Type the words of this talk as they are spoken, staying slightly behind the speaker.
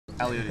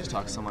Elliot has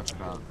talked so much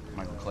about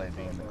Michael Clay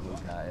being the glue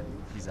guy,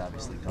 and he's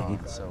obviously gone.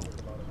 So,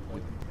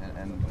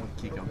 and with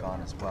Kiko gone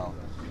as well,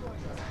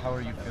 how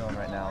are you feeling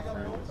right now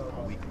through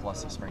a week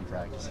plus of spring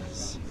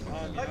practices?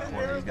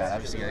 You've got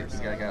obviously you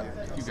got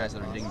a few guys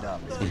that are dinged up.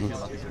 How do you feel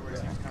about the group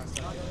right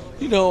now?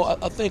 You know,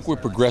 I think we're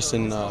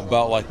progressing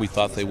about like we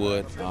thought they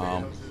would.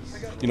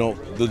 You know,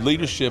 the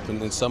leadership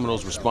and some of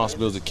those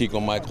responsibilities that Kiko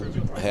and Michael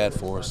had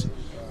for us,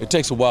 it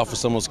takes a while for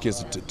some of those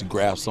kids to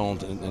grasp on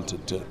and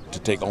to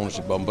take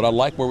ownership of them. But I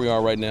like where we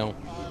are right now.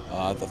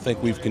 I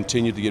think we've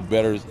continued to get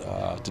better.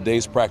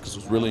 Today's practice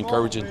was really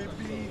encouraging.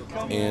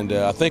 And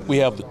I think we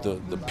have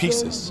the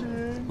pieces.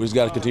 We just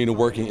got to continue to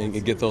work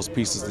and get those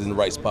pieces in the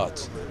right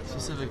spots.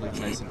 Specifically,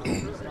 Tyson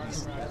Coleman,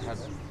 he's had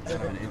kind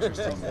of an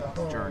interesting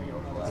journey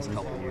over the last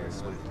couple of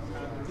years with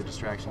the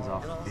distractions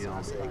off the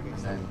field and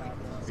then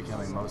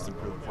becoming most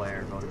improved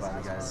player voted by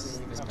the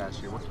guys this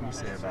past year. What can you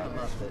say about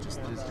just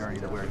his journey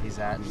to where he's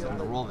at and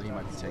the role that he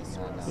might be taking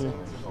on now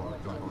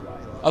going forward?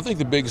 I think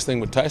the biggest thing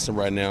with Tyson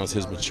right now is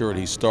his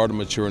maturity. He's started to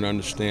mature and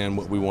understand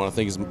what we want. I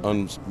think he's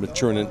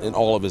maturing in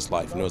all of his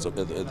life, you know, as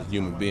a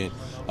human being.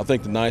 I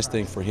think the nice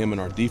thing for him in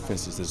our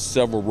defense is there's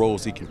several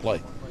roles he can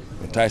play.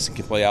 And Tyson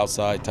can play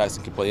outside,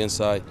 Tyson can play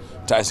inside,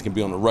 Tyson can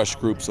be on the rush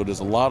group, so there's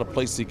a lot of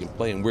places he can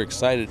play, and we're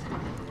excited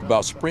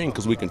about spring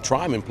because we can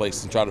try him in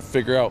places and try to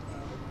figure out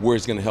where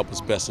he's going to help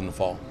us best in the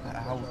fall.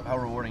 How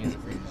rewarding is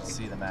it for you to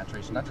see the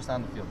maturation, not just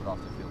on the field, but off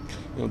the field?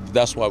 You know,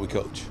 that's why we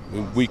coach.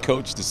 We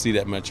coach to see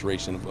that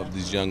maturation of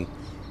these young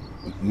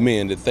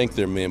men that think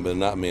they're men but they're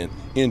not men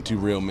into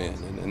real men,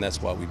 and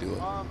that's why we do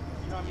it.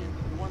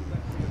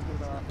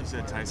 You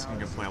said Tyson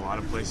can play a lot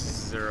of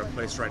places. Is there a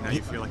place right now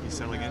you feel like he's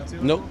settling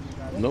into?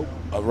 Nope.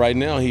 Right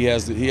now he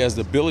has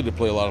the ability to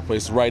play a lot of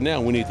places. Right now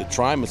we need to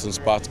try him in some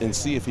spots and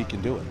see if he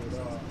can do it.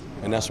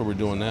 And that's what we're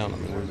doing now. I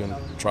mean, we're going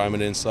to try him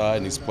inside,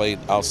 and he's played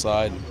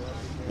outside.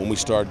 When we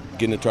start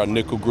getting into our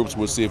nickel groups,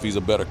 we'll see if he's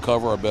a better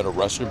cover or a better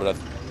rusher. But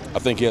I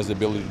think he has the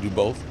ability to do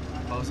both.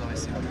 Bo's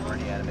always seemed like a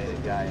pretty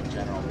animated guy in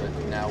general, but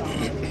now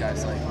with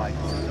guys like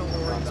Michael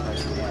and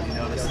especially, you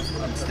notice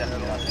him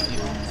stepping it up and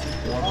even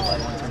more of a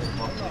level in terms of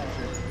local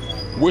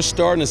leadership. We're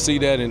starting to see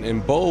that,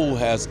 and Bo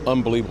has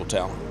unbelievable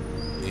talent.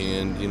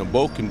 And, you know,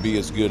 Bo can be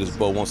as good as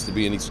Bo wants to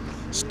be, and he's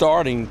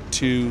starting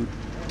to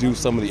do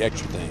some of the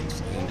extra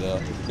things.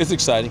 And it's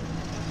exciting.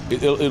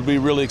 It'll be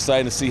really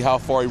exciting to see how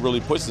far he really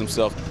pushes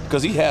himself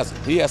because he has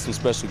some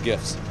special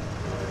gifts.